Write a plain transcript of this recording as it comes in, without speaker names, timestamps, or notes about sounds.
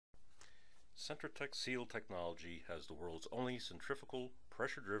Centritec Seal technology has the world's only centrifugal,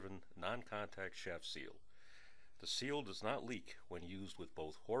 pressure-driven, non-contact shaft seal. The seal does not leak when used with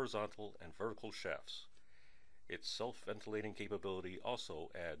both horizontal and vertical shafts. Its self-ventilating capability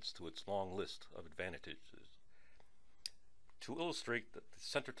also adds to its long list of advantages. To illustrate that the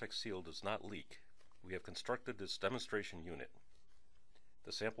Centritec Seal does not leak, we have constructed this demonstration unit.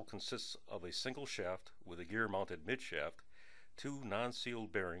 The sample consists of a single shaft with a gear mounted mid-shaft, two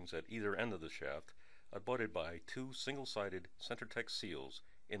non-sealed bearings at either end of the shaft, abutted by two single-sided Centritec seals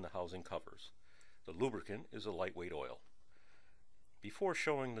in the housing covers. The lubricant is a lightweight oil. Before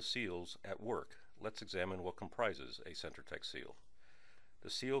showing the seals at work, let's examine what comprises a Centritec seal. The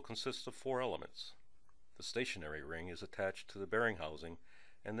seal consists of four elements. The stationary ring is attached to the bearing housing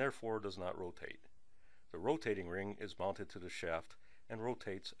and therefore does not rotate. The rotating ring is mounted to the shaft and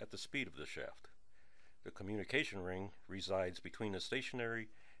rotates at the speed of the shaft. The communication ring resides between the stationary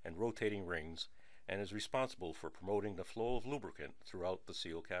and rotating rings and is responsible for promoting the flow of lubricant throughout the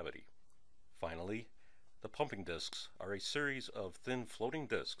seal cavity. Finally, the pumping discs are a series of thin floating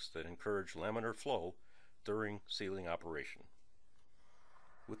discs that encourage laminar flow during sealing operation.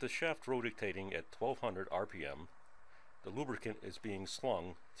 With the shaft rotating at 1200 RPM, the lubricant is being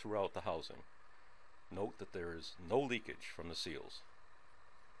slung throughout the housing. Note that there is no leakage from the seals.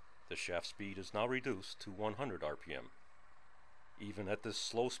 The shaft speed is now reduced to 100 RPM. Even at this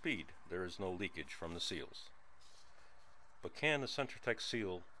slow speed, there is no leakage from the seals. But can the Centritec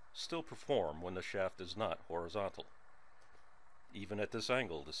seal still perform when the shaft is not horizontal? Even at this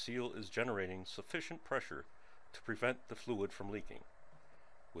angle, the seal is generating sufficient pressure to prevent the fluid from leaking.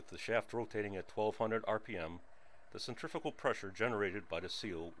 With the shaft rotating at 1200 RPM, the centrifugal pressure generated by the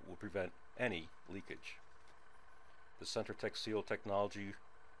seal will prevent any leakage. The Centritec seal technology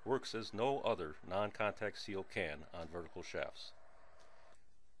works as no other non-contact seal can on vertical shafts.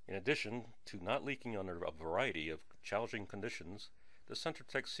 In addition to not leaking under a variety of challenging conditions, the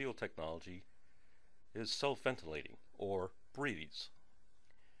Centritec seal technology is self-ventilating, or breathes.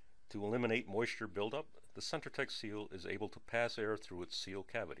 To eliminate moisture buildup, the Centritec seal is able to pass air through its seal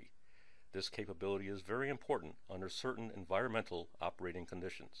cavity. This capability is very important under certain environmental operating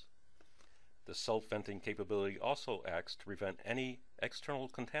conditions. The self-venting capability also acts to prevent any external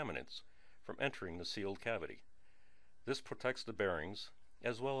contaminants from entering the sealed cavity. This protects the bearings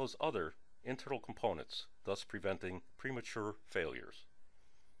as well as other internal components, thus preventing premature failures.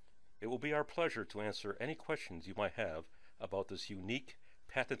 It will be our pleasure to answer any questions you might have about this unique,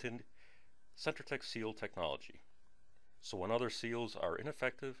 patented Centritec seal technology. So when other seals are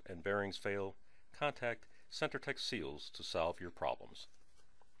ineffective and bearings fail, contact Centritec Seals to solve your problems.